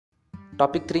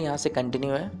Topic 3 यहाँ से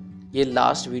continue है, ये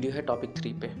लास्ट वीडियो है टॉपिक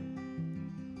 3 पे।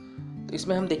 तो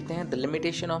इसमें हम देखते हैं the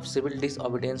limitation of civil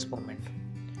disobedience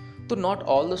movement. तो not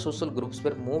all the social groups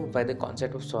were moved by the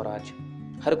concept of Swaraj.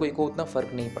 हर कोई को उतना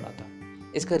फर्क नहीं पड़ा था।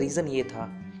 इसका रीज़न ये था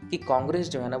कि कांग्रेस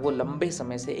जो है ना वो लंबे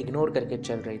समय से इग्नोर करके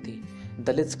चल रही थी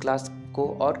दलित क्लास को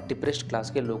और डिप्रेस्ड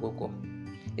क्लास के लोगों को।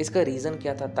 इसका रीज़न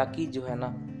क्या था, ताकि जो है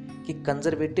ना कि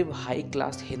कंजर्वेटिव हाई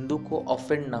क्लास हिंदू को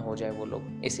ऑफेंड ना हो जाए वो लोग,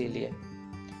 इसीलिए।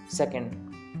 सेकंड,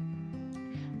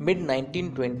 मिड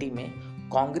 1920 में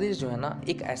कांग्रेस जो है ना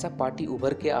एक ऐसा पार्टी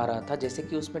उभर के आ रहा था जैसे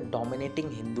कि उसमें डोमिनेटिंग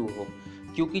हिंदू हो,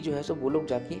 क्योंकि जो है सो वो लोग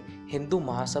जाके हिंदू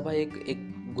महासभा एक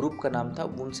ग्रुप का नाम था,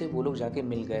 उनसे वो लोग जाके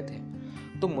मिल गए थे,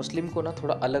 तो मुस्लिम को ना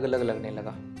थोड़ा अलग अलग लगने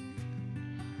लगा।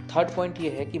 थर्ड पॉइंट ये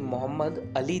है कि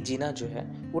मोहम्मद अली जिन्ना जो है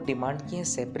वो डिमांड किए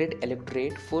सेपरेट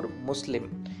इलेक्टोरेट फॉर मुस्लिम,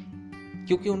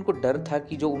 क्योंकि उनको डर था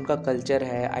कि जो उनका कल्चर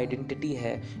है, आइडेंटिटी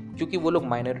है, क्योंकि वो लोग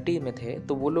माइनॉरिटी में थे,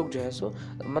 तो वो लोग जो है सो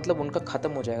मतलब उनका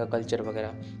ख़त्म हो जाएगा कल्चर वगैरह,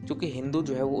 क्योंकि हिंदू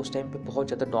जो है वो उस टाइम पे बहुत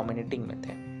ज़्यादा डोमिनेटिंग में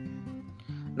थे।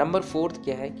 नंबर 4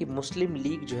 क्या है कि मुस्लिम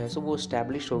लीग जो है सो वो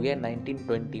इस्टेब्लिश हो गया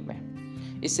 1920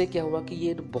 में। इससे क्या हुआ कि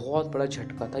ये बहुत बड़ा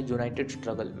झटका था यूनाइटेड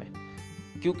स्ट्रगल में,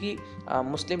 क्योंकि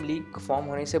मुस्लिम लीग फॉर्म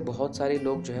होने से बहुत सारे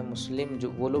लोग जो है मुस्लिम जो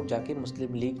वो लोग जाके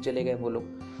मुस्लिम लीग चले गए वो लोग,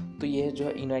 तो ये जो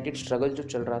है यूनाइटेड स्ट्रगल जो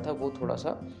चल रहा था वो थोड़ा सा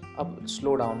अब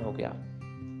स्लो डाउन हो गया।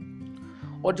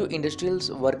 और जो इंडस्ट्रियल्स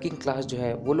वर्किंग क्लास जो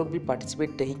है वो लोग भी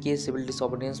पार्टिसिपेट नहीं किए सिविल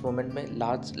डिसओबीडियंस मूवमेंट में,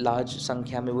 लार्ज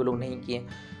संख्या में वो लोग नहीं किए,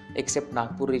 एक्सेप्ट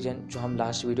नागपुर रीजन जो हम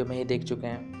लास्ट वीडियो में ही देख चुके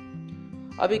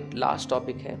हैं। अब एक लास्ट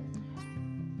टॉपिक है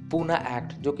पूना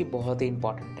एक्ट, जो कि बहुत ही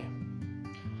इंपॉर्टेंट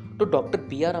है। तो डॉक्टर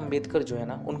PR अम्बेडकर जो है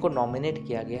ना उनको नॉमिनेट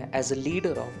किया गया as a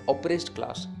leader of oppressed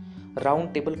class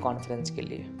round table conference के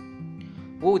लिए।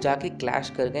 वो जाके क्लैश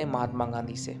कर गए महात्मा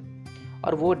गांधी से,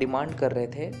 और वो डिमांड कर रहे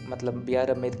थे, मतलब PR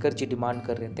अम्बेडकर जी डिमांड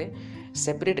कर रहे थे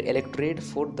separate electorate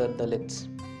for the Dalits.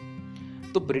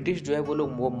 तो ब्रिटिश जो है वो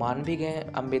लोग वो मान भी गए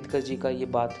अम्बेडकर जी का ये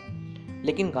बात,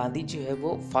 लेकिन गांधी जी है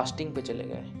वो फास्टिंग पे चले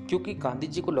गए, क्योंकि गांधी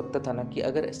जी को लगता था ना कि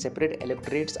अगर सेपरेट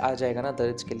इलेक्टोरेट्स आ जाएगा ना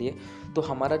दलित्स के लिए, तो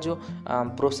हमारा जो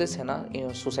प्रोसेस है ना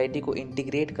सोसाइटी को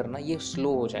इंटीग्रेट करना ये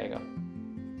स्लो हो जाएगा।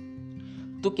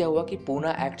 तो क्या हुआ कि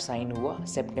पूना एक्ट साइन हुआ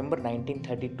सितंबर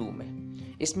 1932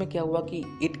 में। इसमें क्या हुआ कि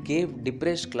इट गेव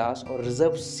डिप्रेस्ड क्लास और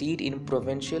reserve seat in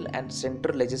provincial and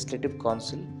central legislative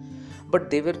council, but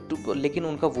they were to, लेकिन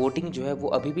उनका वोटिंग जो है वो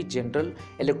अभी भी जनरल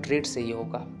इलेक्टोरेट से ही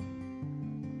होगा।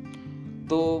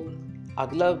 तो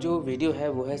अगला जो वीडियो है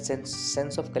वो है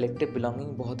सेंस ऑफ कलेक्टिव बिलोंगिंग,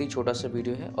 बहुत ही छोटा सा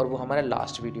वीडियो है और वो हमारा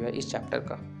लास्ट वीडियो है इस चैप्टर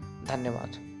का।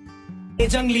 धन्यवाद।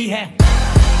 जंगली है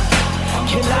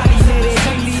खिलाड़ी मेरे,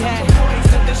 जंगली है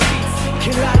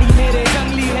खिलाड़ी मेरे,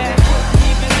 जंगली है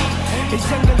इस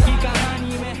जंगल की कहानी।